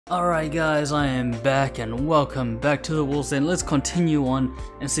Alright guys, I am back and welcome back to the Wolfen. Let's continue on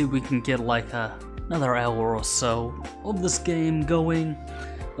and see if we can get like another hour or so of this game going.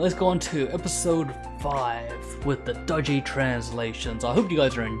 Let's go on to episode 5 with the dodgy translations. I hope you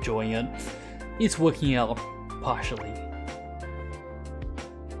guys are enjoying it. It's working out partially.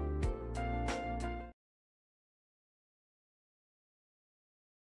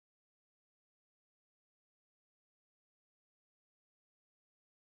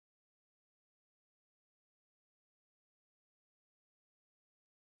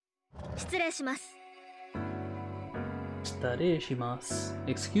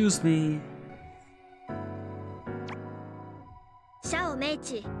 Excuse me. 社尾明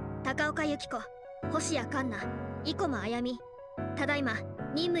智、高岡由紀子、星谷環奈、生駒あやみ。ただいま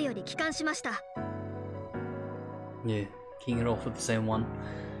任務より帰還しました。Yeah, kicking it off with the same one.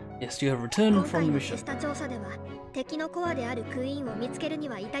 Yes, you have returned from the mission. 今回のテスタ調査では敵のコアであるクイーンを見つけるに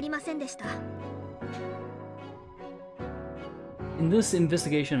は至りませんでした。In this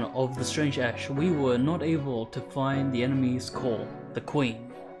investigation of the strange ash, we were not able to find the enemy's core, the queen.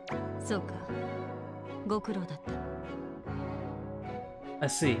 そうか。ご苦労だった。I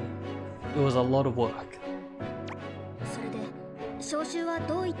see. It was a lot of work. それで、招集は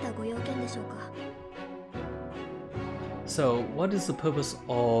どういったご用件でしょうか。So, what is the purpose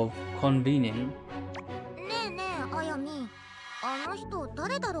of convening? ねえねえ、あやみ。あの人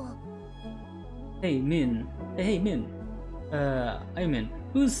誰だろう。Hey Min. Hey Min. I mean,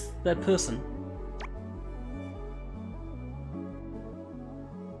 who's that person?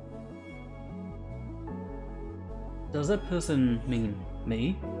 Does that person mean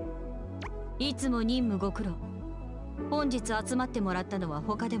me? いつも任務ご苦労。本日集まってもらったのは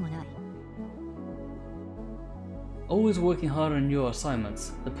他でもない。Always working hard on your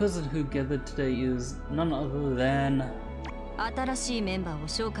assignments. The person who gathered today is none other than... 新しいメンバーを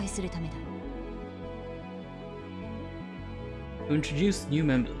紹介するためだ。To introduce new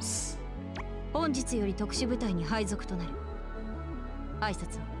members. 本日より特殊部隊に配属となる。挨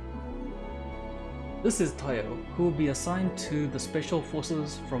拶を。This is Tayo, who will be assigned to the special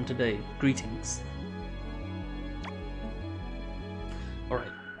forces from today. Greetings.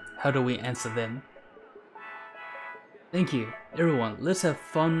 Alright, how do we answer them? Thank you. Everyone, let's have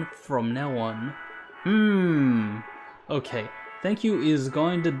fun from now on. Okay, thank you is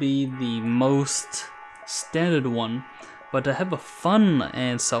going to be the most standard one. But to have a fun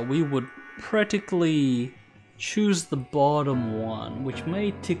answer, we would practically choose the bottom one, which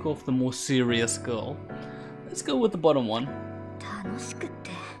may tick off the more serious girl. Let's go with the bottom one.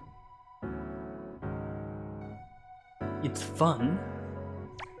 It's fun.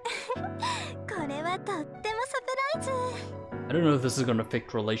 I don't know if this is going to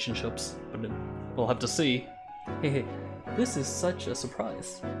affect relationships, but we'll have to see. Hey, this is such a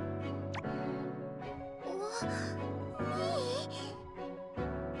surprise.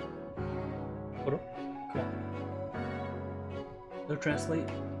 Hold up. Come on. No translate.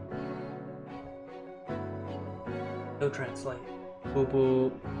 No translate. Boop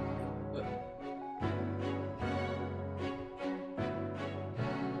boop.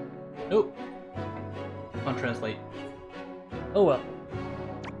 Nope. Can't translate. Oh well.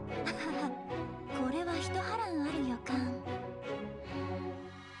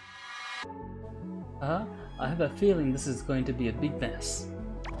 I have a feeling this is going to be a big mess.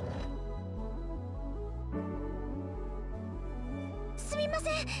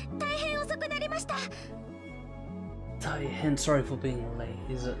 Sorry for being late,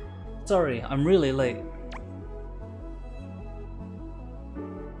 is it? Sorry, I'm really late.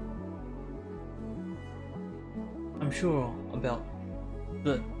 I'm sure about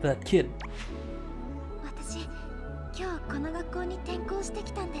that kid.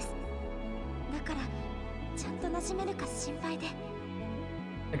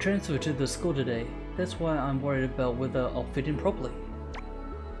 I transferred to the school today. That's why I'm worried about whether I'll fit in properly.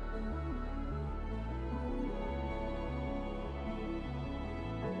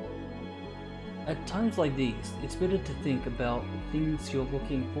 At times like these, it's better to think about things you're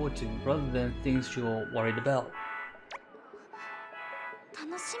looking forward to rather than things you're worried about.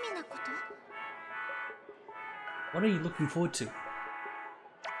 What are you looking forward to?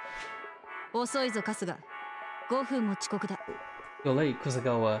 You're late,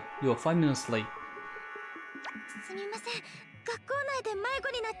 Kusagawa. You're 5 minutes late.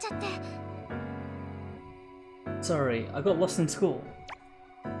 Sorry, I got lost in school.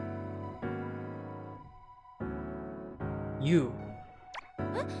 You.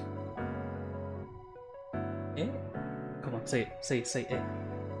 Eh? Come on, say it, say eh.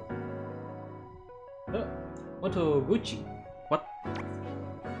 Moto Gucci. What?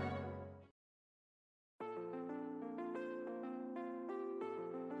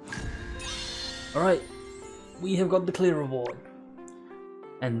 Alright, we have got the clear reward.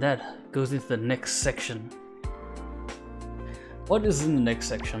 And that goes into the next section. What is in the next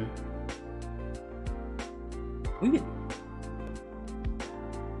section?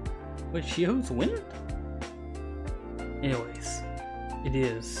 Wait, she holds wind? Anyways, it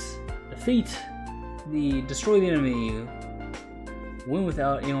is defeat destroy the enemy, win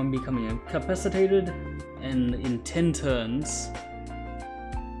without anyone becoming incapacitated, and in 10 turns.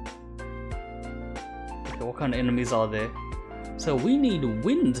 Okay, what kind of enemies are there? So we need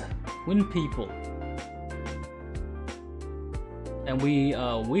wind people. And we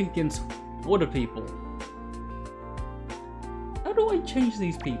are weak against water people. How do I change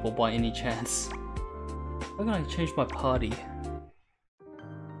these people by any chance? How can I change my party?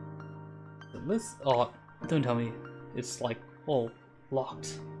 Let's... oh, don't tell me it's like all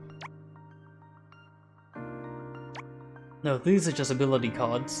locked. No, these are just ability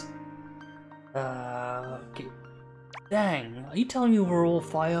cards. Okay. Dang, are you telling me we're all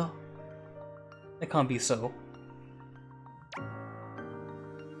fire? That can't be so.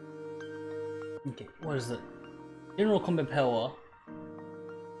 Okay, what is it? General combat power.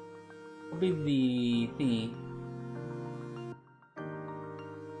 Probably the thingy.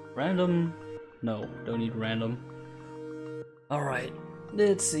 Random? No, don't need random. Alright,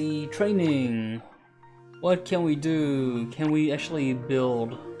 let's see. Training. What can we do? Can we actually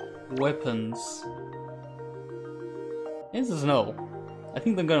build weapons? The answer is no. I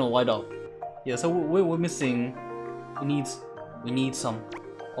think they're gonna light up. Yeah, so we're missing. We need some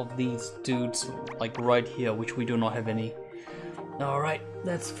of these dudes like right here, which we do not have any. Alright,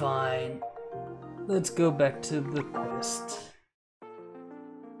 that's fine. Let's go back to the quest.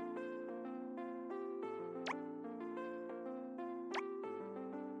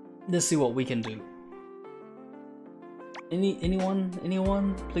 Let's see what we can do.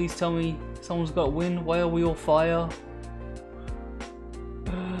 Anyone? Please tell me someone's got wind. Why are we all fire?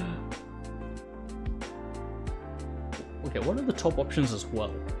 Okay, what are the top options as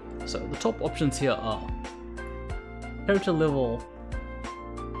well? So the top options here are character level,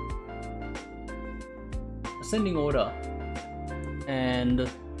 ascending order, and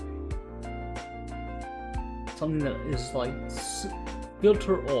something that is like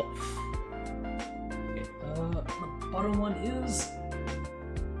filter off. Okay, the bottom one is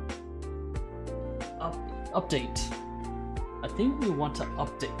update. I think we want to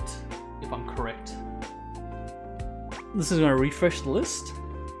update, if I'm correct. This is going to refresh the list.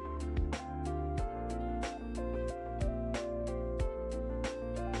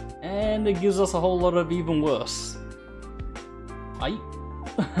 And it gives us a whole lot of even worse. Aye.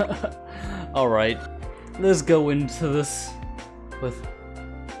 Alright, let's go into this with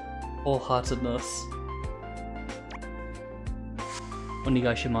wholeheartedness.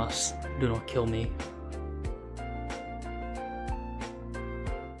 Onigashimasu, do not kill me.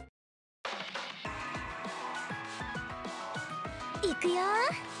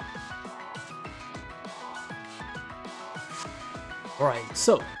 Alright,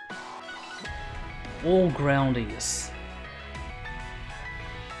 so all groundies.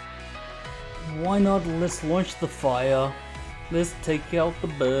 Why not let's launch the fire. Let's take out the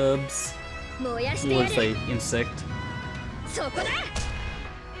burbs. Let's say insect.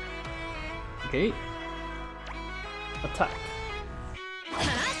 Okay. Attack.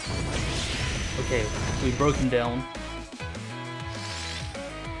 Okay, we broke him down.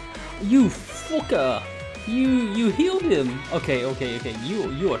 You fucker! You healed him! Okay.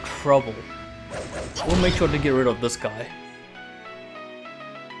 You are trouble. We'll make sure to get rid of this guy.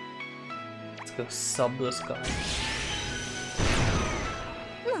 Let's go sub this guy.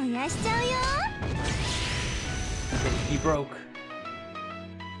 Okay, he broke.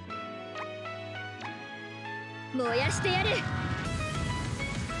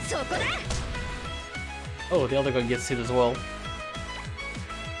 Oh, the other guy gets hit as well.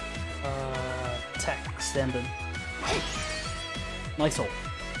 Attack, standard. Nice ult.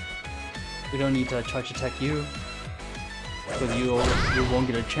 We don't need to charge attack you, because you won't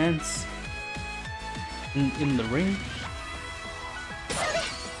get a chance in the ring.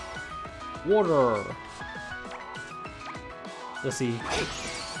 Water. Let's see.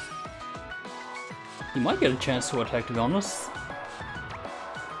 He might get a chance to attack, to be honest.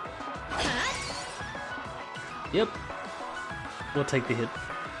 Yep. We'll take the hit.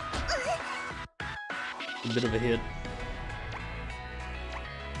 A bit of a hit.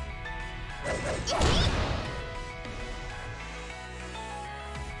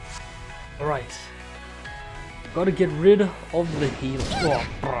 Alright. Gotta get rid of the heal.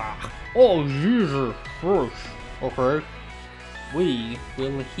 Oh, Jesus Christ. Okay. We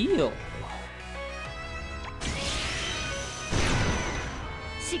will heal.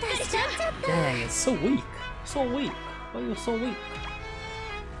 Dang, it's so weak. So weak. Why are you so weak?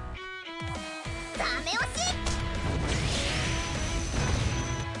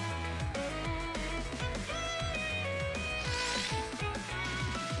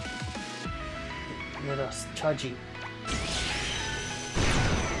 Let us charge you.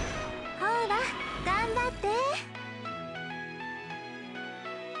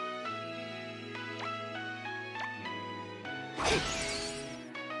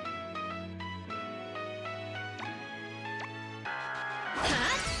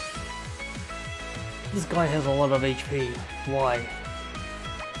 This guy has a lot of HP. Why?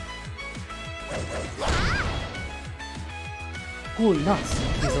 Holy nuts!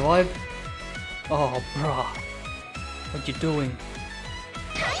 He survived? Oh, bruh. What you doing?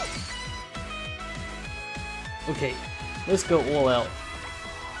 Okay, let's go all out.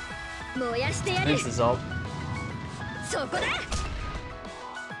 This is up.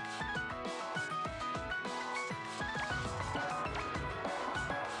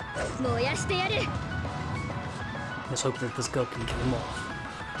 Let's hope that this girl can kill him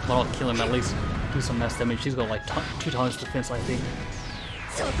off. Well, not kill him, at least do some mass damage. She's got like 2 times defense, I think.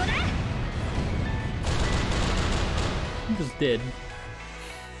 He was dead.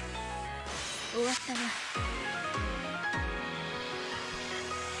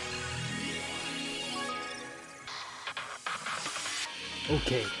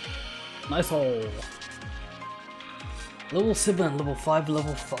 Okay, nice hole. Level 7, level 5,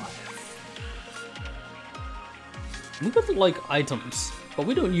 level 5. We got like items, but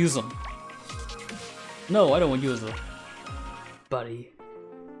we don't use them. No, I don't want to use them. Buddy,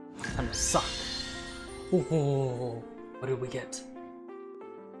 kinda suck. Oh, what did we get?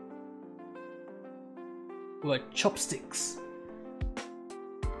 We got chopsticks.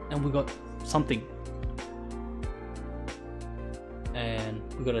 And we got something. And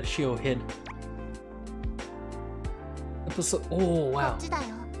we got a shield head. Episode. Oh wow.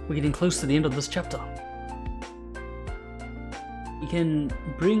 We're getting close to the end of this chapter. You can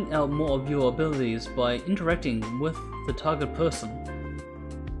bring out more of your abilities by interacting with the target person.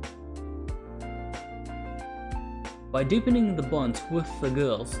 By deepening the bonds with the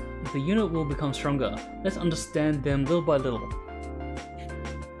girls, the unit will become stronger. Let's understand them little by little.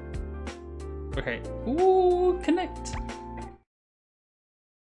 Okay. Ooh, connect!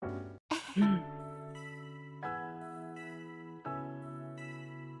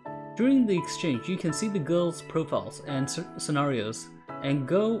 During the exchange, you can see the girls' profiles and scenarios, and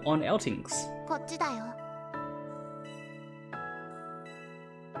go on outings.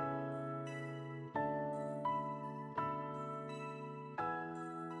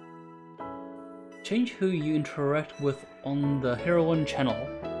 Change who you interact with on the heroine channel.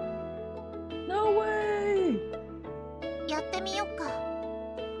 No way!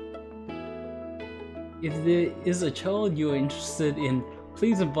 If there is a child you are interested in,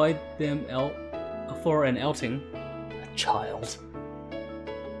 please invite them out for an outing. A child.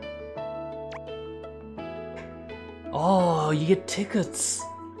 Oh, you get tickets.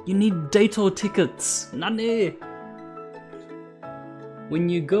 You need date tickets. Nani? When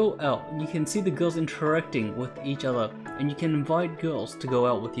you go out, you can see the girls interacting with each other, and you can invite girls to go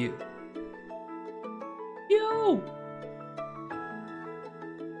out with you. Yo!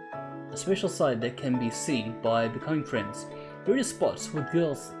 A special side that can be seen by becoming friends. Various spots with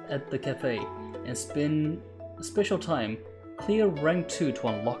girls at the cafe and spend special time. Clear rank 2 to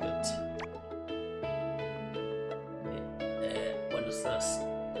unlock it. What is this?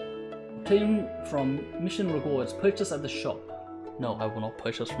 Obtain from mission rewards. Purchase at the shop. No, I will not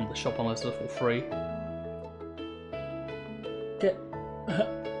purchase from the shop unless it's for free.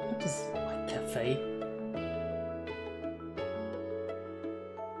 What is my cafe?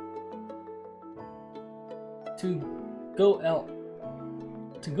 To go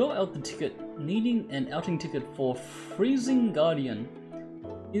out the ticket, needing an outing ticket for Freezing Guardian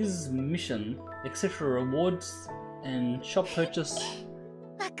is mission, etc. Rewards and shop purchase.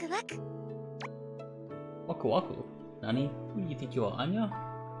 Waku waku. Nani? Who do you think you are, Anya?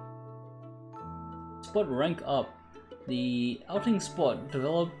 Spot rank up. The outing spot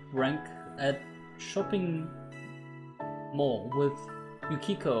developed rank at shopping mall with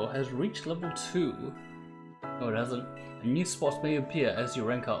Yukiko has reached level 2. No, it hasn't. And new spots may appear as you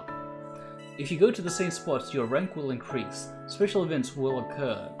rank up. If you go to the same spots, your rank will increase. Special events will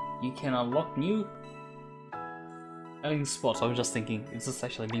occur. You can unlock new outing spots. I was just thinking, is this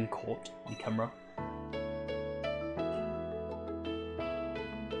actually being caught on camera?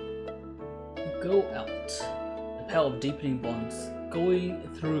 Go out. The power of deepening bonds.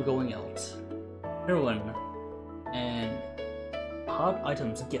 Going out. Heroine and heart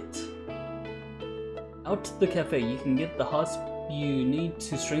items get. Out to the cafe, you can get the hearts you need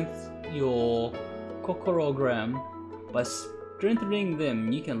to strengthen your kokorogram. By strengthening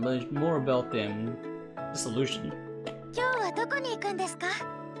them, you can learn more about them. Dissolution.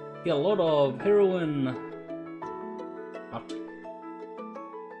 Get a lot of heroin.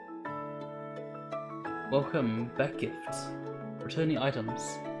 Welcome back gift. Returning items.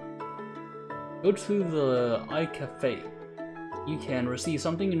 Go to the iCafe. You can receive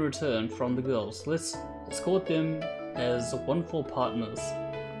something in return from the girls. Let's escort them as wonderful partners.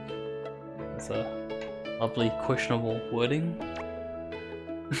 That's a lovely questionable wording.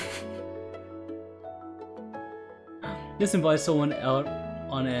 Let's invite someone out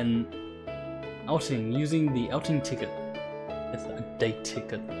on an outing using the outing ticket. It's a date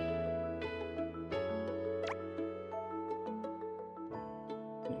ticket.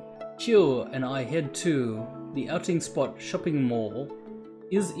 Chio and I head to the outing spot shopping mall.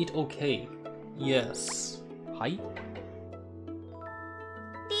 Is it okay? Yes. Hi.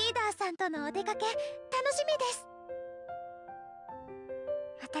 Leader さんとのお出かけ楽しみです。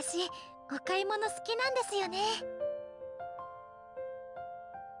私、お買い物好きなんですよね。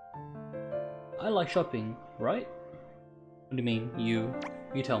I like shopping, right? What do you mean? You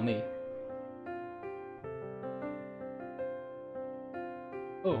tell me.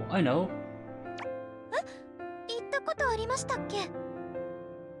 Oh, I know. 言ったことありましたっけ?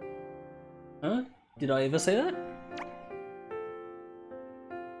 Huh? Did I ever say that?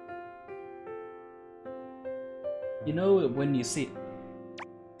 You know it when you see it.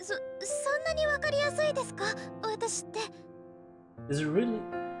 そんなにわかりやすいですか? 私って。Is it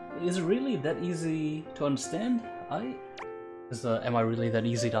really that easy to understand? Am I really that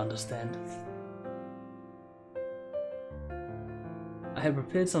easy to understand? I have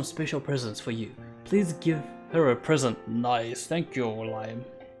prepared some special presents for you. Please give her a present. Nice, thank you, Lime.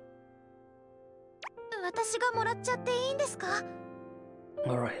 私がもらっちゃっていいんですか?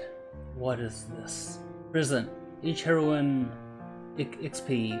 Alright, what is this? Present. Each heroine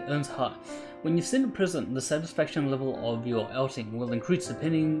XP earns heart. When you send a present, the satisfaction level of your outing will increase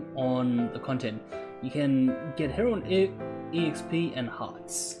depending on the content. You can get heroine EXP and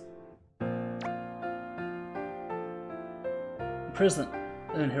hearts. Present.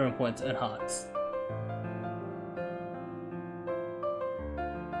 Earn heroine points and hearts.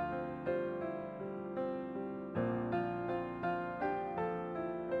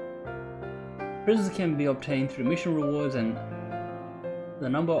 Presents can be obtained through mission rewards, and the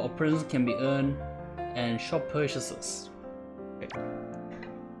number of presents can be earned and shop purchases. Okay.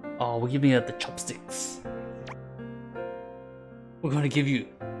 Oh, we're giving it the chopsticks. We're gonna give you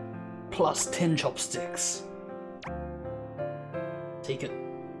plus 10 chopsticks. Take it.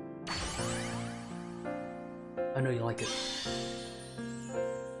 I know you like it.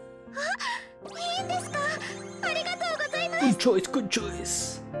 Good choice, good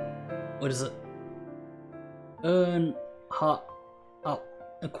choice. What is it? Earn heart up.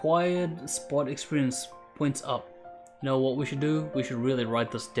 Acquired spot experience points up. You know what we should do? We should really write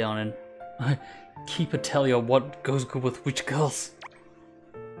this down and keep a tally of what goes good with which girls.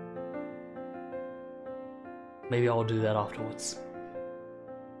 Maybe I'll do that afterwards.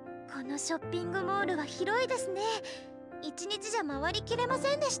 このショッピングモールは広いですね。一日じゃ回りきれま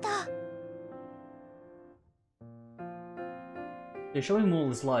せんでした。The shopping mall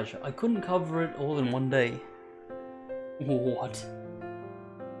is large. I couldn't cover it all in one day. What?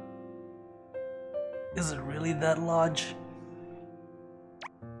 Is it really that large?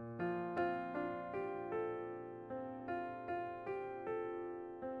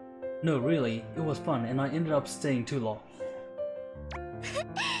 No, really, it was fun and I ended up staying too long.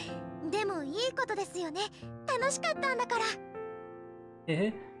 でもいいことですよね。楽しかったんだから。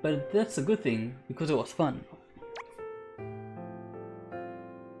Yeah, but that's a good thing because it was fun.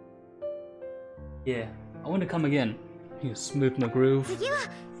 Yeah, I want to come again. You smooth my groove. 次は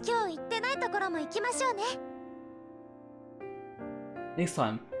今日行ってないところも行きましょうね。Next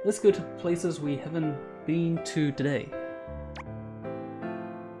time, let's go to places we haven't been to today.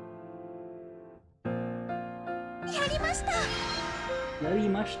 やりました。やり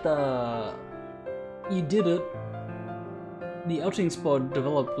ました. You did it. The outing spot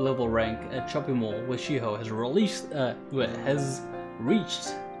developed level rank at Shopping Mall where Shiho has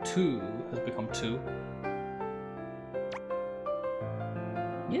reached 2, has become 2.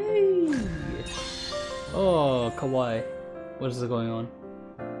 Yay! Oh, kawaii. What is going on?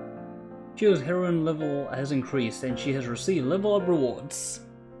 Shiho's heroine level has increased and she has received level up rewards.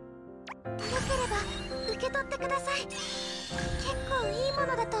 よければ受け取ってください。結構いいも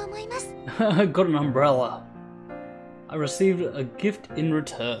のだと思います。I got an umbrella. I received a gift in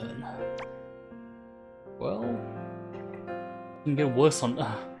return. Well, you can get worse you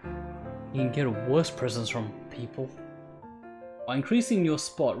can get worse presents from people. By increasing your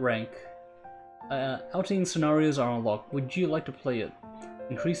spot rank, outing scenarios are unlocked. Would you like to play it?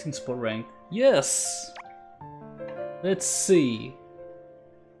 Increasing spot rank. Yes! Let's see.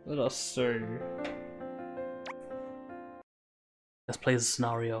 Let us see. Let's play the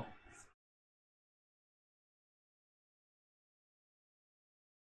scenario.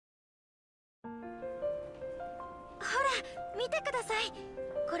 見てください。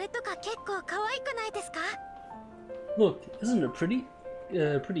これとか結構可愛くないですか? Look, isn't it pretty?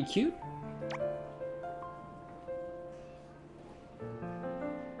 Pretty cute?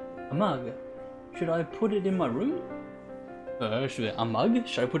 A mug. Should I put it in my room? A mug?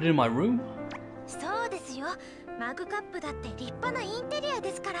 Should I put it in my room? そうですよ。マグカップだって立派なインテリア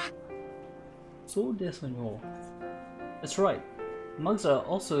ですから。そうですよ。That's right. Mugs are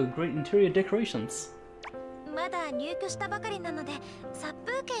also great interior decorations. まだ入居したばかりなので殺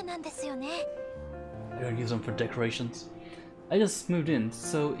風景なんですよね。I don't use them for decorations. I just moved in,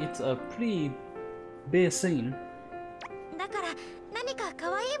 so it's a pretty bare scene. だから何か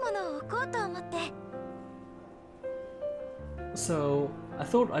可愛いものを置こうと思って。So I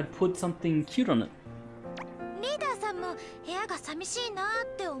thought I'd put something cute on it. リーダーさんも部屋が寂しいな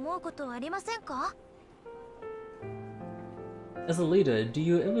って思うことありませんか? As a leader, do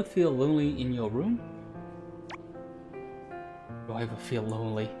you ever feel lonely in your room? Do I ever feel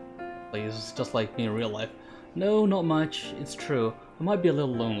lonely? Please, just like me in real life. No, not much. It's true. I might be a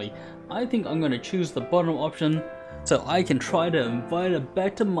little lonely. I think I'm gonna choose the bottom option so I can try to invite her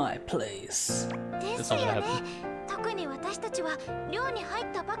back to my place. ですよね。特に私たちは寮に入っ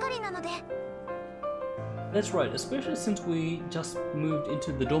たばかりなので。That's right, especially since we just moved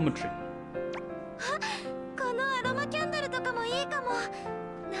into the dormitory. このアロマキャンドルとかもいいかも。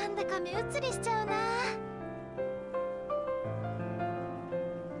なんだか目移りしちゃうな。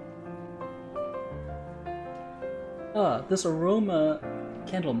Ah, this aroma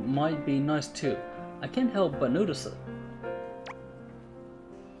candle might be nice too. I can't help but notice it.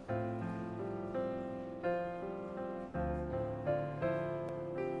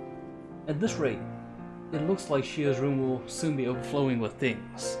 At this rate, it looks like Shio's room will soon be overflowing with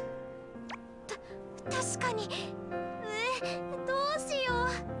things. 確かに。どうしよ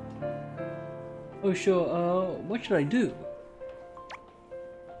う。Oh sure, what should I do?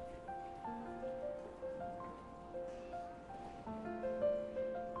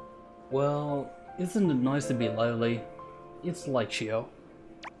 Well, isn't it nice to be lively? It's like Shio.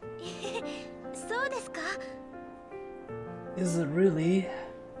 そうですか? Is it really?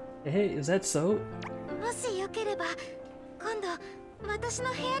 Hey, is that so? もしよければ、今度私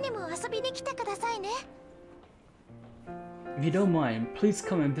の部屋にも遊びに来てくださいね。If you don't mind, please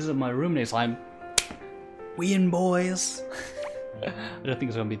come and visit my room next time. We in, boys. I don't think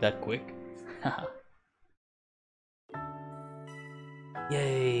it's gonna be that quick.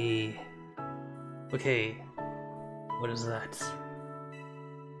 Yay. Okay. What is that?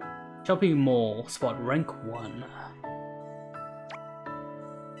 Shopping mall spot rank 1.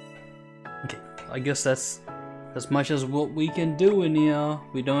 Okay, I guess that's as much as what we can do in here.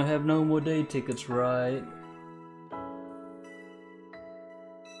 We don't have no more day tickets, right?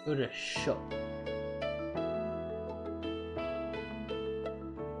 Go to shop.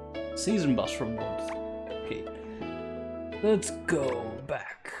 Season bus rewards. Okay. Let's go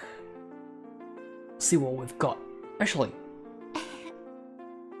back. See what we've got. Actually,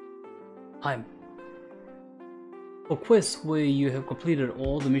 time. For quests where you have completed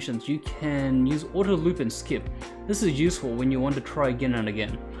all the missions, you can use auto loop and skip. This is useful when you want to try again and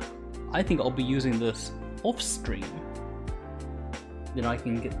again. I think I'll be using this off stream. Then I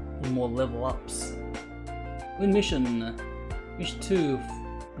can get more level ups. Win mission. Mission 2.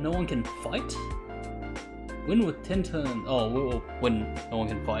 No one can fight? Win with 10 turns. Oh, when no one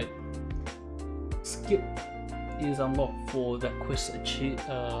can fight. Skip is unlocked for that quest achieve.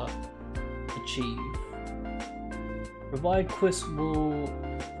 Provide quests for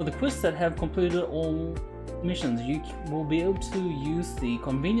the quests that have completed all missions, you will be able to use the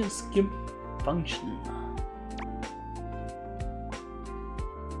convenient skip function.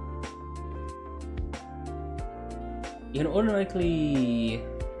 You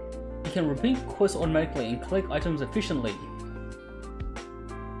can repeat quests automatically and collect items efficiently.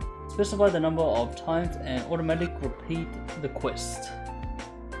 Specify the number of times and automatically repeat the quest.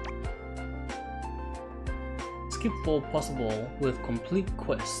 Skip for possible with complete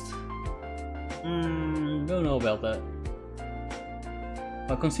quest. Don't know about that.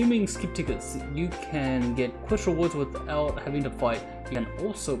 By consuming skip tickets, you can get quest rewards without having to fight. You can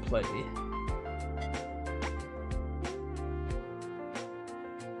also play.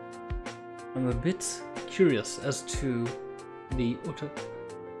 I'm a bit curious as to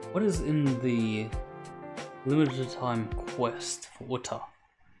what is in the limited time quest for Uta.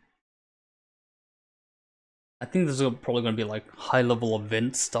 I think this is probably going to be like high level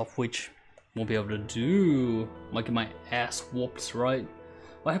event stuff, which we'll be able to do. Might get my ass whooped, right?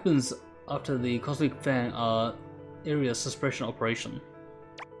 What happens after the Cosmic Fang area suppression operation?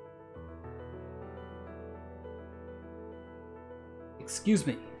 Excuse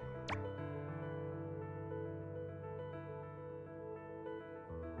me.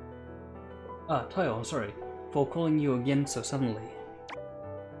 Ah, Tayo, I'm sorry for calling you again so suddenly.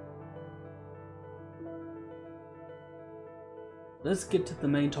 Let's get to the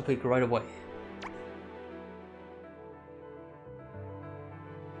main topic right away.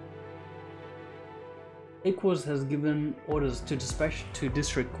 Headquarters has given orders to dispatch to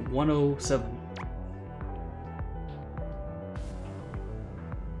District 107.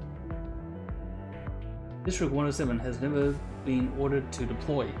 District 107 has never been ordered to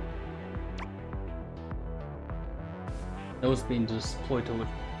deploy. No, it's been deployed to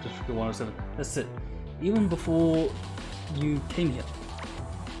District 107. That's it. Even before you came here.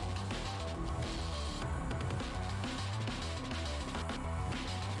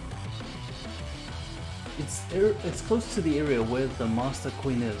 It's close to the area where the Master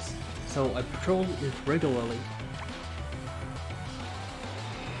Queen is, so I patrol it regularly.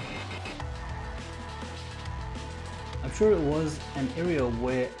 I'm sure it was an area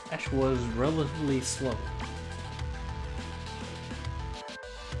where Ash was relatively slow.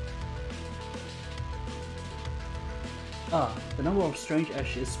 Ah, the number of strange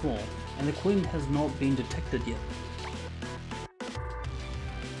Ash is small, and the Queen has not been detected yet.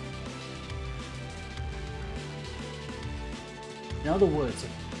 In other words,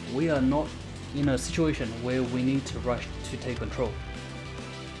 we are not in a situation where we need to rush to take control.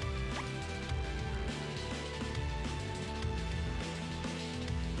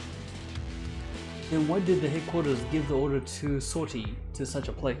 Then why did the headquarters give the order to sortie to such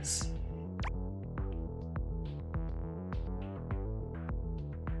a place?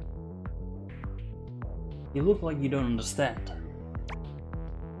 You look like you don't understand.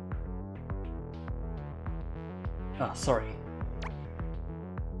 Ah, sorry.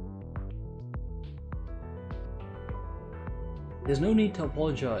 There's no need to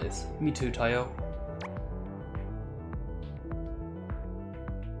apologize. Me too, Tayo.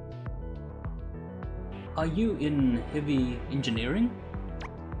 Are you in heavy engineering?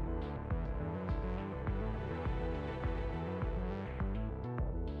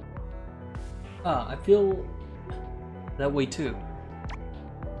 Ah, I feel that way too.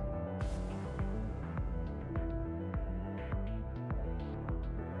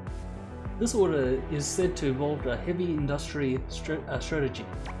 This order is said to involve a heavy industry strategy.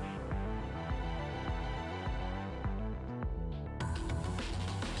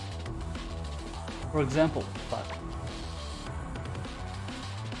 For example,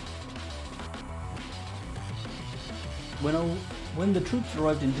 when the troops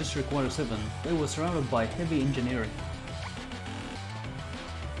arrived in District 107, they were surrounded by heavy engineering.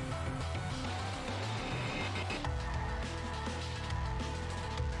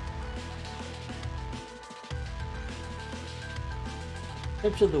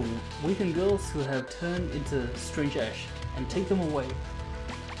 Capture the Wolfen girls who have turned into strange Ash and take them away.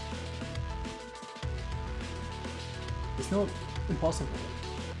 It's not impossible.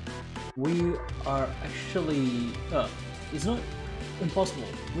 We are actually... it's not impossible.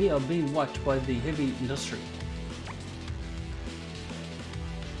 We are being watched by the heavy industry.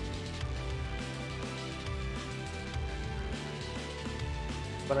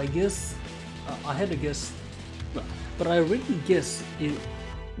 But I guess... I had to guess... But I really guess it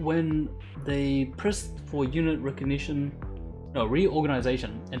when they pressed for unit recognition... No,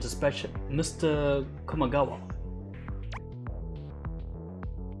 reorganization and dispatch Mr. Komagawa.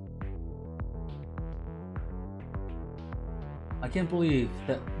 I can't believe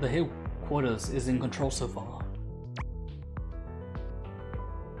that the headquarters is in control so far.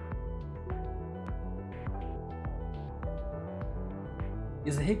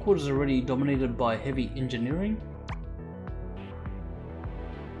 Is the headquarters already dominated by heavy engineering?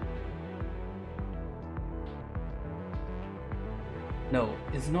 No,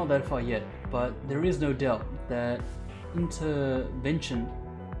 it's not that far yet, but there is no doubt that intervention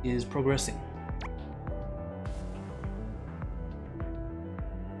is progressing.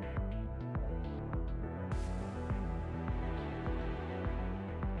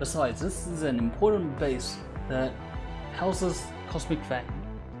 Besides, this is an important base that houses Cosmic Fang.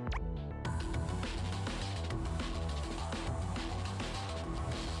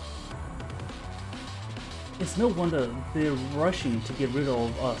 It's no wonder they're rushing to get rid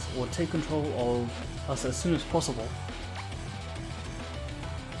of us or take control of us as soon as possible.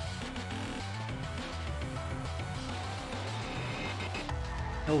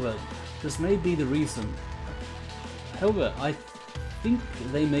 However, this may be the reason. However, I think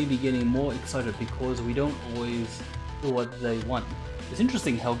they may be getting more excited because we don't always do what they want. It's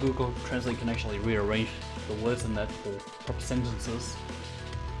interesting how Google Translate can actually rearrange the words in that for proper sentences.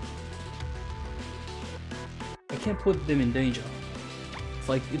 I can't put them in danger. It's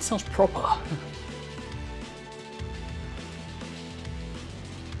like, it sounds proper.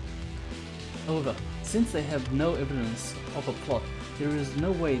 However, since they have no evidence of a plot, there is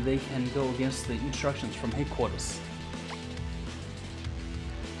no way they can go against the instructions from headquarters.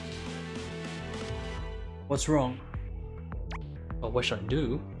 What's wrong? Or what should I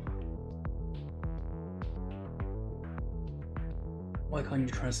do? Why can't you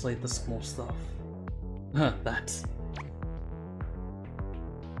translate the small stuff? Huh, that.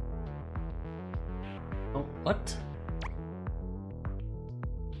 Oh, what?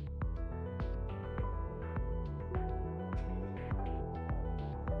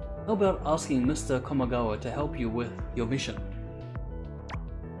 How about asking Mr. Komagawa to help you with your mission?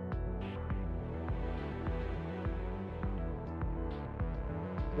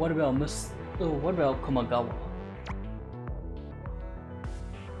 What about Komagawa?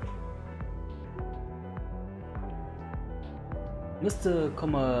 Mr.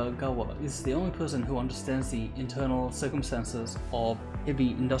 Komagawa is the only person who understands the internal circumstances of heavy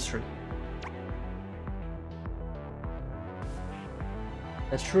industry.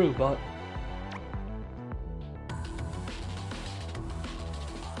 That's true, but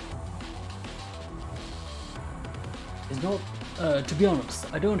it's not. To be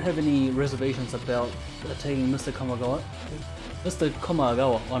honest, I don't have any reservations about taking Mr. Komagawa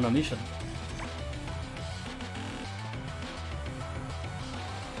on a mission.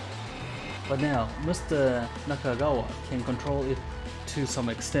 But now, Mr. Nakagawa can control it to some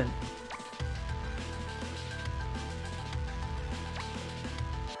extent.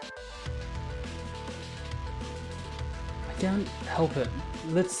 I can't help it,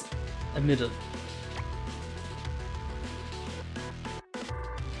 let's admit it.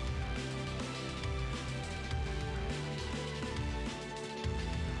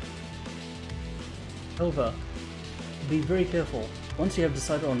 However, be very careful. Once you have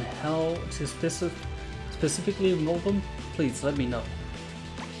decided on how to specifically involve them, please let me know.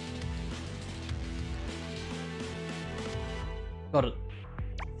 Got it.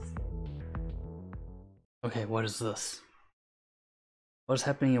 Okay, what is this? What is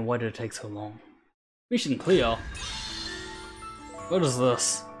happening and why did it take so long? Mission clear? What is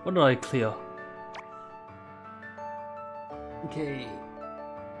this? What did I clear? Okay.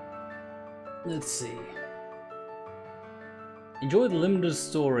 Let's see. Enjoy the limited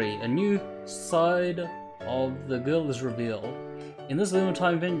story. A new side of the girl is revealed. In this limited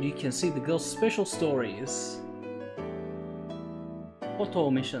time event, you can see the girl's special stories. Photo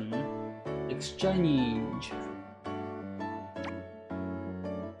mission. Exchange.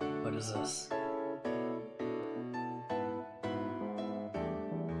 What is this?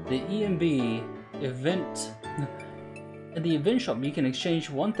 The EMB event. At the event shop, you can exchange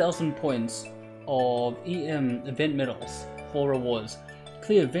 1,000 points of EM event medals for rewards.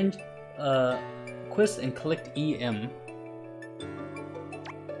 Clear event quest and collect EM.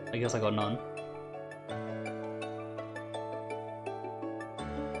 I guess I got none.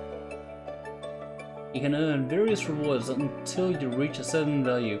 You can earn various rewards until you reach a certain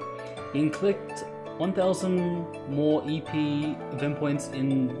value. You can collect 1,000 more EP event points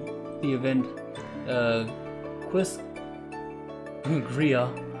in the event quest Gria,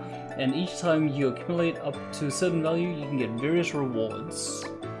 and each time you accumulate up to a certain value, you can get various rewards.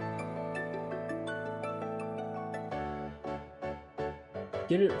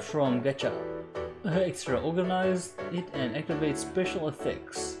 Get it from Gacha. Extra, organize it and activate special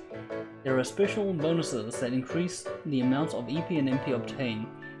effects. There are special bonuses that increase the amount of EP and MP obtained.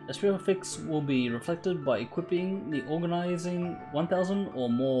 The special effects will be reflected by equipping the organizing 1,000 or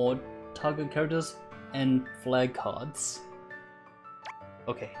more target characters and flag cards.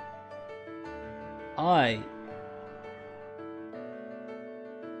 Okay. I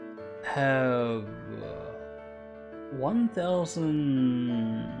have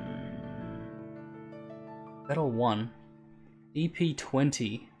 1,000 Battle 1 EP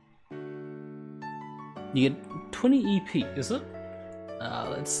 20. You get 20 EP, is it?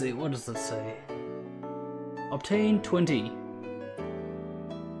 Let's see, what does it say? Obtain 20.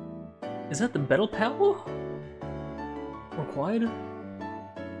 Is that the battle power? Required?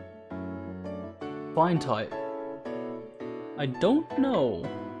 Fine type. I don't know.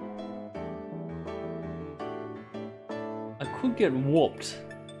 I could get whooped.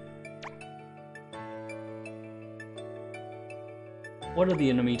 What are the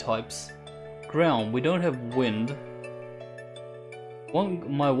enemy types? Ground, we don't have wind.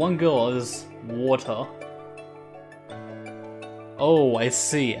 My one girl is water. Oh, I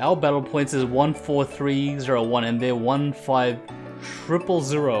see. Our battle points is 14301 and they're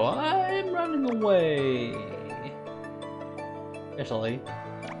 15000. I'm running away. Actually,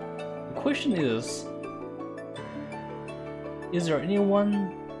 the question is there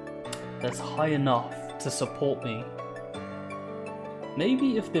anyone that's high enough to support me?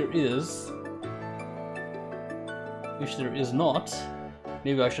 Maybe if there is, which there is not,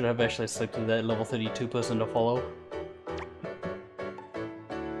 maybe I should have actually selected that level 32 person to follow.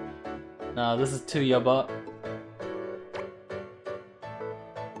 Nah, this is too yaba.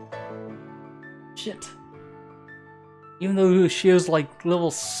 Shit. Even though she is like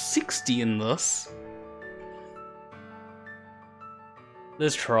level 60 in this.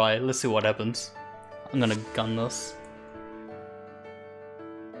 Let's try, let's see what happens. I'm gonna gun this.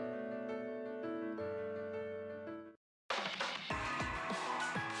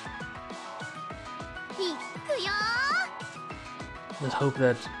 Let's hope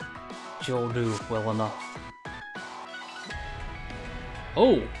that she'll do well enough.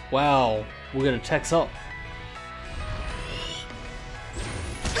 Oh, wow. We're gonna tax up.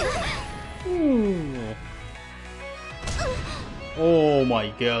 Ooh. Oh my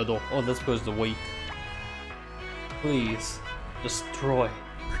god. Oh, this goes to weak. Please, destroy.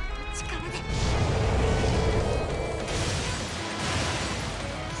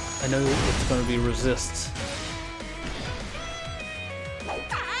 I know it's gonna be resist.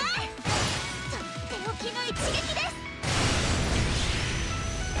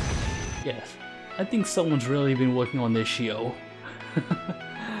 Yes, I think someone's really been working on this show.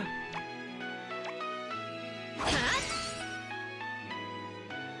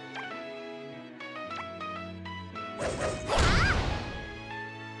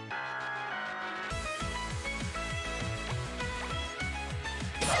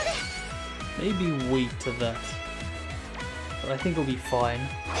 Maybe wait to that, but I think it'll be fine.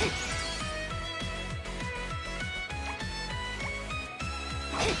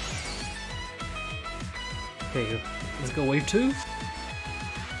 Okay, let's go wave 2.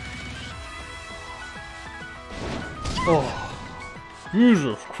 Oh,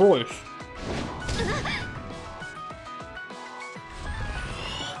 Jesus Christ.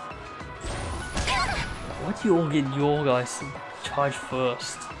 Why do you all get your guys to charge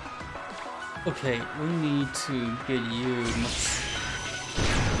first? Okay, we need to get you.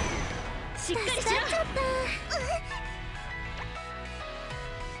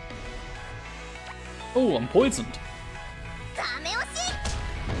 Oh, I'm poisoned.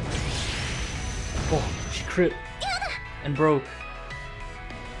 Oh, she crit and broke.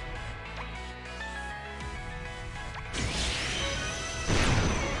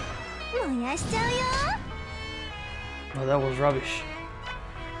 Oh, that was rubbish.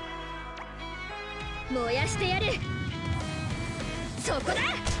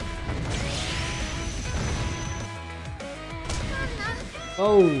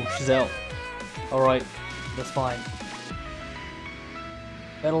 Oh, she's out. Alright, that's fine.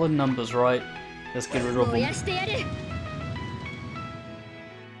 Battle in numbers, right? Let's get rid of them.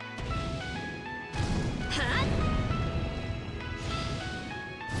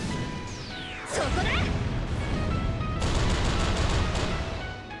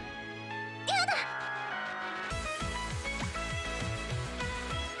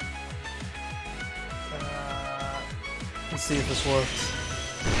 Let's see if this works.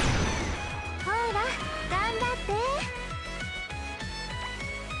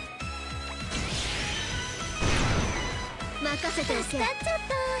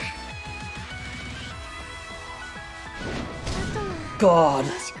 God,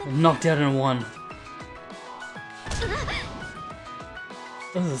 I'm knocked out in one.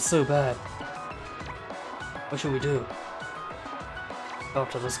 This is so bad. What should we do? Go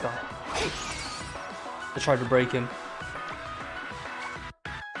after this guy. I tried to break him.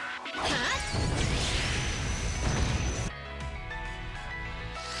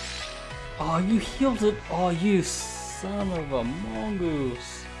 Oh, you healed it. Oh, you son of a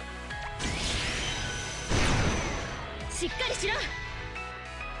mongoose.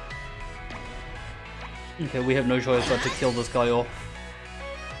 Okay, we have no choice but to kill this guy off.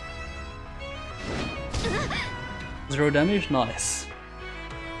 0 damage? Nice.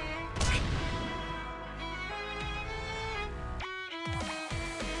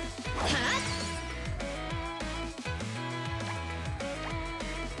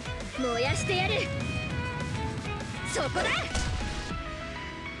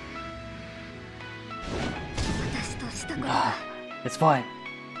 It's fine.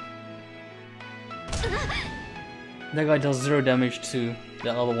 That guy does 0 damage to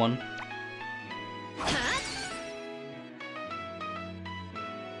the other one.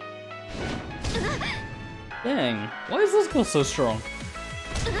 Dang, why is this girl so strong?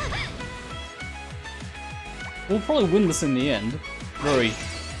 We'll probably win this in the end, very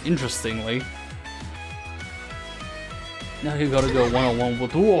interestingly. Now you gotta go one-on-one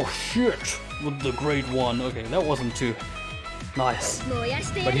with— oh shit! With the Great One. Okay, that wasn't too nice.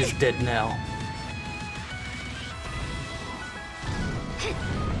 But he's dead now.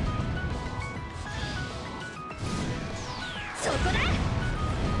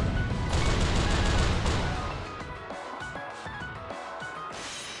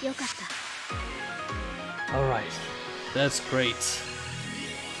 Alright, that's great.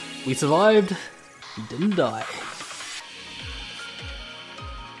 We survived, we didn't die.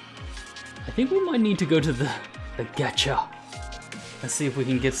 I think we might need to go to the gacha and see if we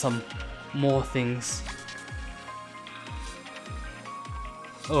can get some more things.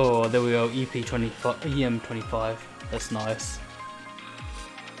 Oh, there we go, EM25, that's nice.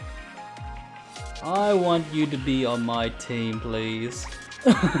 I want you to be on my team, please.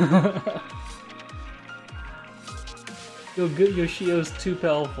 Your Shio's too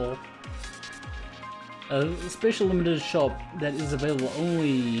powerful. A special limited shop that is available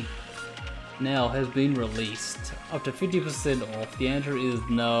only now has been released. Up to 50% off. The answer is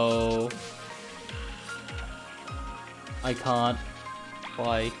no. I can't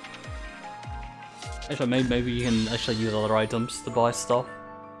buy. Actually, maybe you can actually use other items to buy stuff.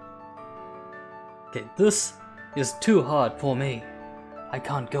 Okay, this is too hard for me. I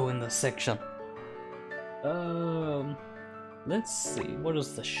can't go in this section. Let's see, what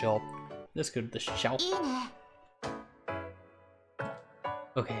is the shop? Let's go to the shop.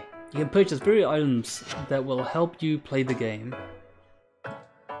 Okay, you can purchase various items that will help you play the game.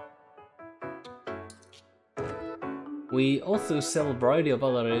 We also sell a variety of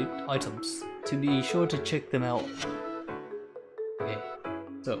other items, to be sure to check them out. Okay,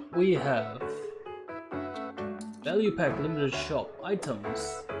 so we have Value Pack Limited Shop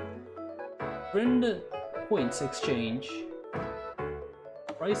items, Friend Points Exchange,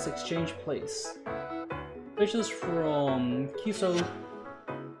 Price Exchange Place, purchase from Kiso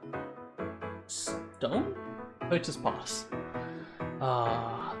Stone? Purchase Pass.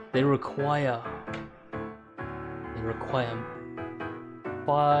 They require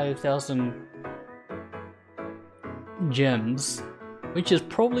 5,000 gems, which is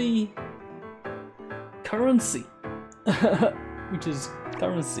probably currency. Which is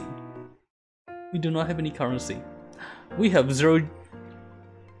currency. We do not have any currency. We have zero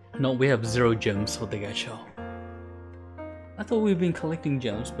gems for the gacha. I thought we've been collecting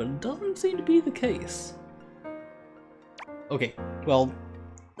gems, but it doesn't seem to be the case. Okay, well,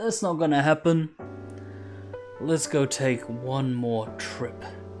 that's not gonna happen. Let's go take one more trip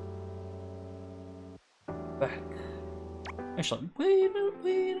back. Actually, wait a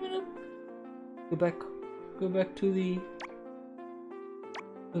minute. Go back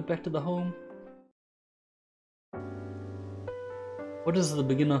to the home. What is the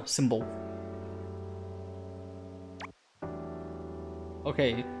beginner symbol?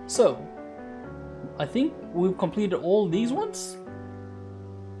 Okay, so I think we've completed all these ones.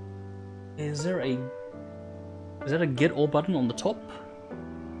 Is there a get all button on the top?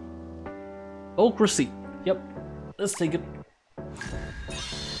 Bulk receipt. Yep, let's take it.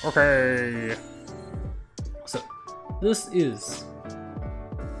 Okay. So this is—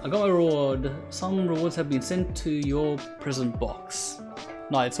 I got my reward. Some rewards have been sent to your present box.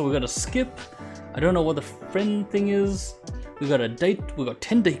 Nice, so we gotta skip. I don't know what the friend thing is. We got a date, we got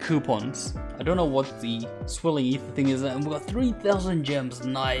 10-day coupons. I don't know what the swirling ether thing is, and we got 3,000 gems.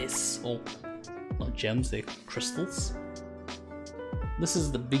 Nice. Oh, not gems, they're crystals. This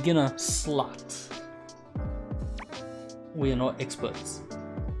is the beginner slot. We are not experts.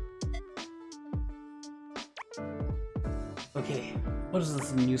 Okay, what is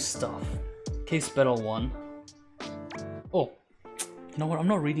this new stuff? Case battle 1. Oh, you know what? I'm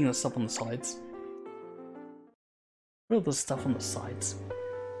not reading the stuff on the sides. What are the stuff on the sides?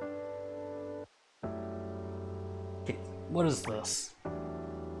 Okay, what is this?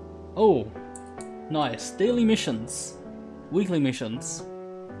 Oh, nice. Daily missions. Weekly missions.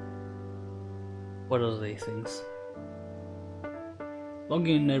 What are these things? Log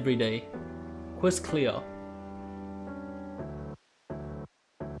in every day. Quest clear.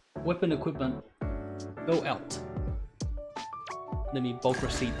 Weapon equipment. Go out. Let me bulk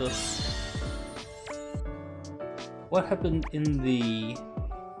receipt this. What happened in the...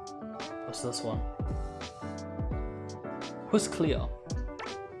 What's this one? Quest clear.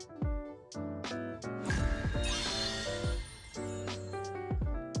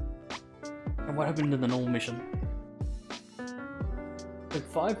 And what happened in the normal mission? Pick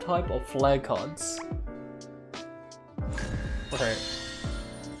 5 type of flag cards. Okay.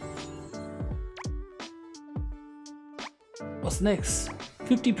 What's next?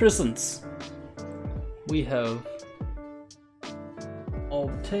 50 prisons. We have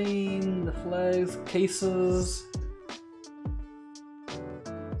obtained the flags, cases.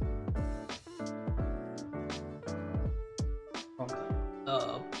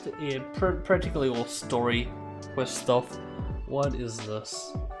 Yeah, practically all story quest stuff. What is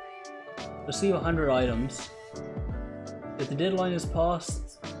this? Receive 100 items. If the deadline is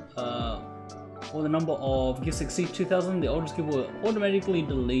passed, or the number of gifts exceed 2,000, the oldest gift will automatically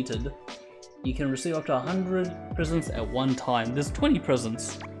deleted. You can receive up to 100 presents at one time. There's 20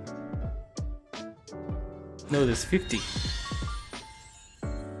 presents. No, there's 50.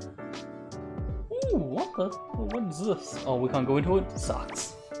 Ooh, what the? What is this? Oh, we can't go into it?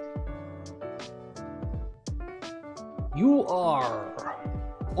 Sucks. You are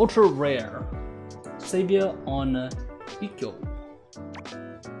ultra rare. Savior on Ikyo.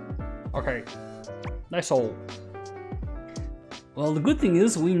 Okay. Nice hole. Well, the good thing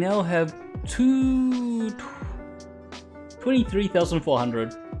is we now have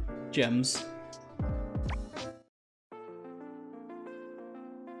 23,400 gems.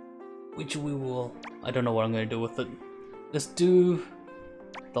 Which we will... I don't know what I'm going to do with it. Let's do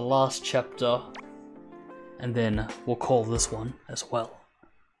the last chapter. And then we'll call this one as well.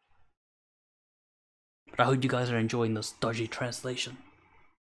 But I hope you guys are enjoying this dodgy translation.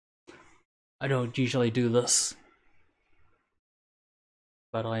 I don't usually do this,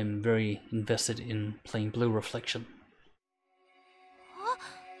 but I am very invested in playing Blue Reflection.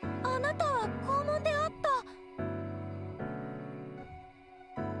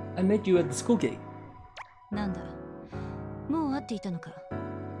 I met you at the school gate.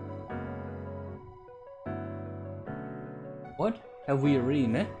 What? Have we already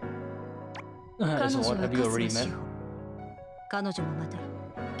met? So what, have you already met?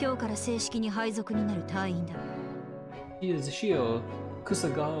 She is Shio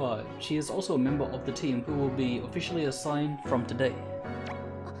Kusagawa. She is also a member of the team who will be officially assigned from today.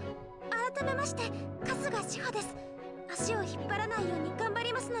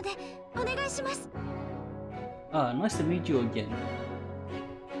 Nice to meet you again.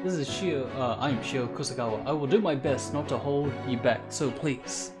 This is Shio, I'm Shio Kusagawa. I will do my best not to hold you back, so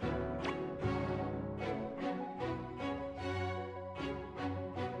please.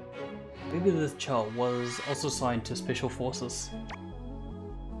 Maybe this child was also assigned to Special Forces.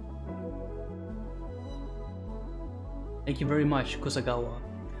 Thank you very much, Kusagawa.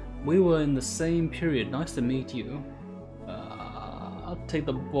 We were in the same period. Nice to meet you. I'll take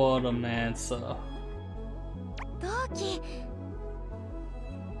the bottom answer. Dodgy.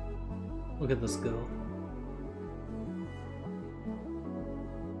 Look at this girl.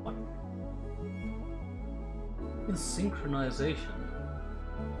 What? It's synchronization.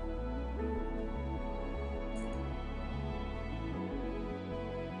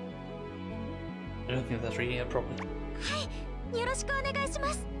 I don't think that's reading it properly.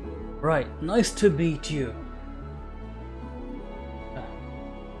 Right, nice to meet you.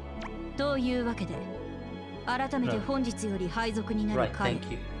 Right, thank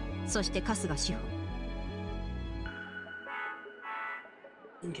you.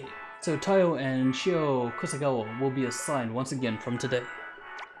 Okay, so Tayo and Shio Kusagawa will be assigned once again from today.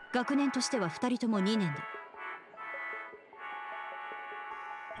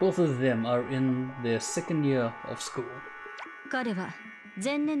 Both of them are in their second year of school.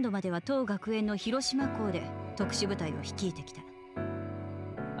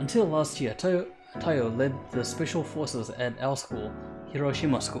 Until last year, Tayo led the special forces at our school,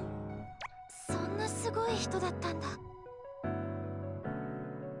 Hiroshima School.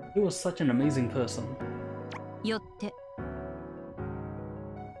 He was such an amazing person.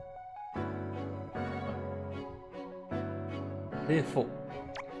 Therefore,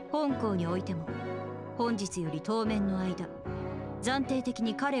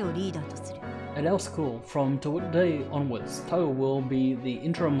 at our school, from today onwards, Tayo will be the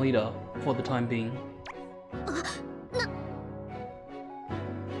interim leader for the time being.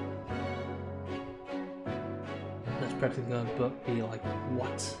 That's practically gonna be like,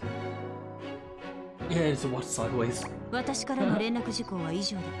 what? Yeah, it's what sideways. 私からの連絡事項は以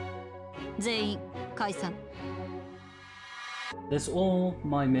上だ。全員解散。That's all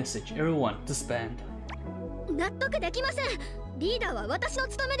my message. Everyone, disband. 納得できません。リーダーは私の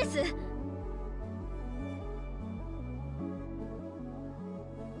務めです。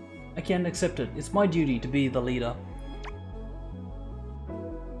I can't accept it. It's my duty to be the leader.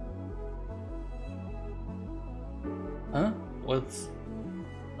 Huh? What's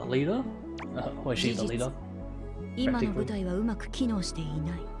the leader? Was she the leader? 今の部隊はうまく機能してい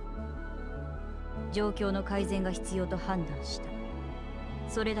ない。状況の改善が必要と判断した。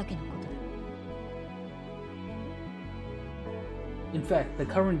それだけのことだ。In fact, the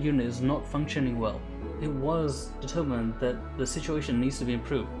current unit is not functioning well. It was determined that the situation needs to be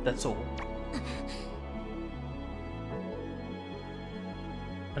improved, that's all.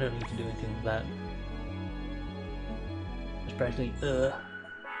 I don't need to do anything with that. It's practically,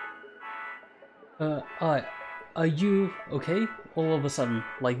 are you okay? All of a sudden,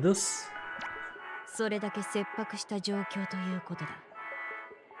 like this? それだけ切迫した状況ということだ。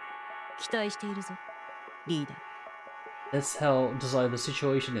期待しているぞ、リーダー。That's how desired the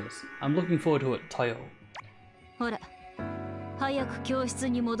situation is. I'm looking forward to it, Tayo. ほら、早く教室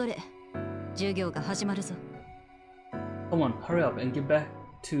に戻れ。授業が始まるぞ。Come on, hurry up and get back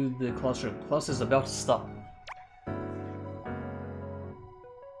to the classroom. Class is about to start.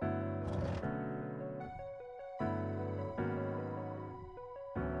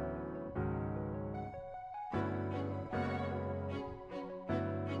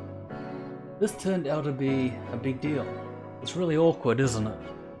 This turned out to be a big deal. It's really awkward, isn't it?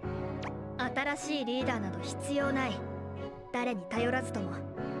 新しいリーダーなど必要ない。誰に頼らずとも、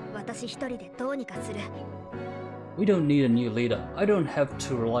私一人でどうにかする。We don't need a new leader. I don't have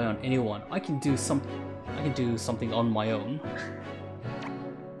to rely on anyone. I can do something on my own.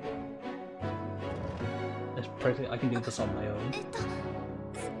 That's practically I can do this on my own.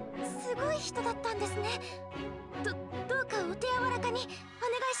 すごい人だったんですね。どうかお手柔らかにお願い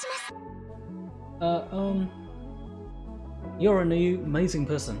します。You're an amazing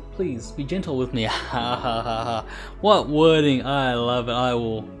person. Please be gentle with me. What wording! I love it. I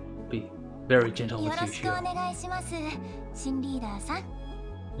will be very gentle with you. よろしくお願いします。新リーダーさん。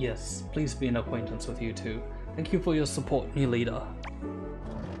Yes, please be an acquaintance with you too. Thank you for your support, new leader.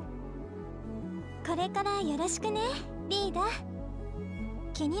 これからよろしくね、リーダー。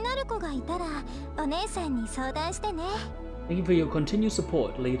気になる子がいたらお姉さんに相談してね。Thank you for your continued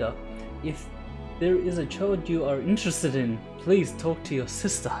support, leader. If there is a child you are interested in, please talk to your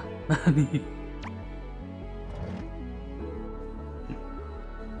sister.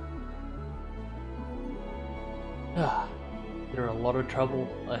 There are a lot of trouble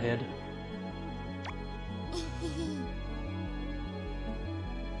ahead.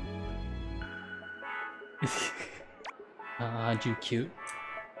 Aren't you cute?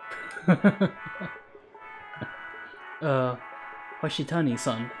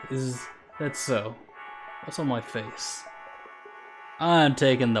 Hoshitani-san, is that so? What's on my face? I'm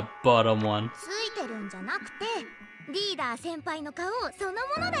taking the bottom one. ついてるんじゃなくて、リーダー先輩の顔その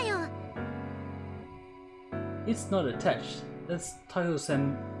ものだよ。It's not attached. That's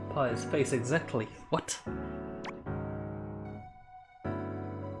Tayo-senpai's face exactly. What?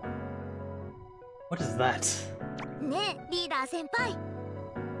 What is that? ねえ、リーダー先輩。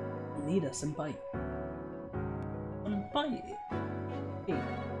Leader-senpai. Senpai. Hey,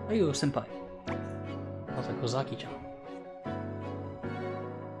 Tayo-senpai. Sounds like Kozaki-chan.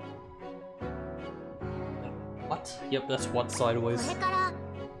 What? Yep, that's what こ sideways. れから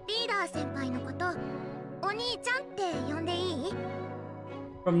リーダー先輩のことお兄ちゃんって呼んでいい？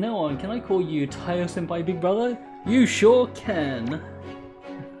 From now on, can I call you Tayo-senpai, big brother? You sure can.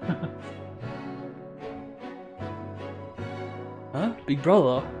 Huh? Big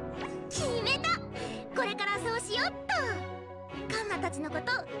brother? 決めた。これからそうしよっと。カンナたちのこ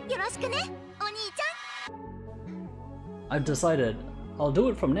とよろしくね、お兄ちゃん。 I've decided. I'll do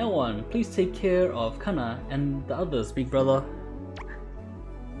it from now on. Please take care of Kana and the others, big brother.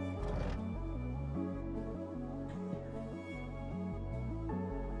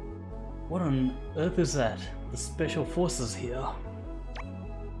 What on earth is that? The special forces here.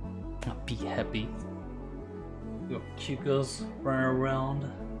 Oh, be happy. Your cute girls running around.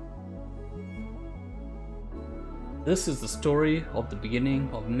 This is the story of the beginning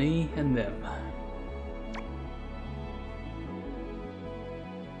of me and them.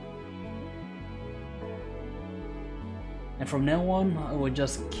 And from now on, I will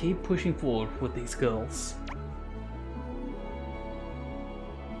just keep pushing forward with these girls.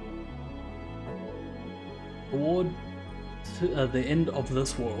 Forward to the end of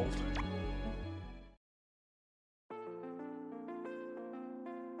this world.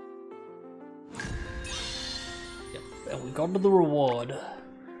 Yep, and we got to the reward.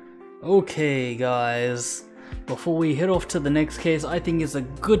 Okay, guys. Before we head off to the next case, I think it's a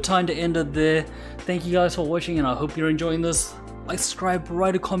good time to end it there. Thank you guys for watching, and I hope you're enjoying this. Like, subscribe,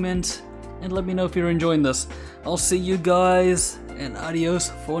 write a comment, and let me know if you're enjoying this. I'll see you guys, and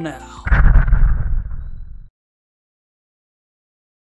adios for now.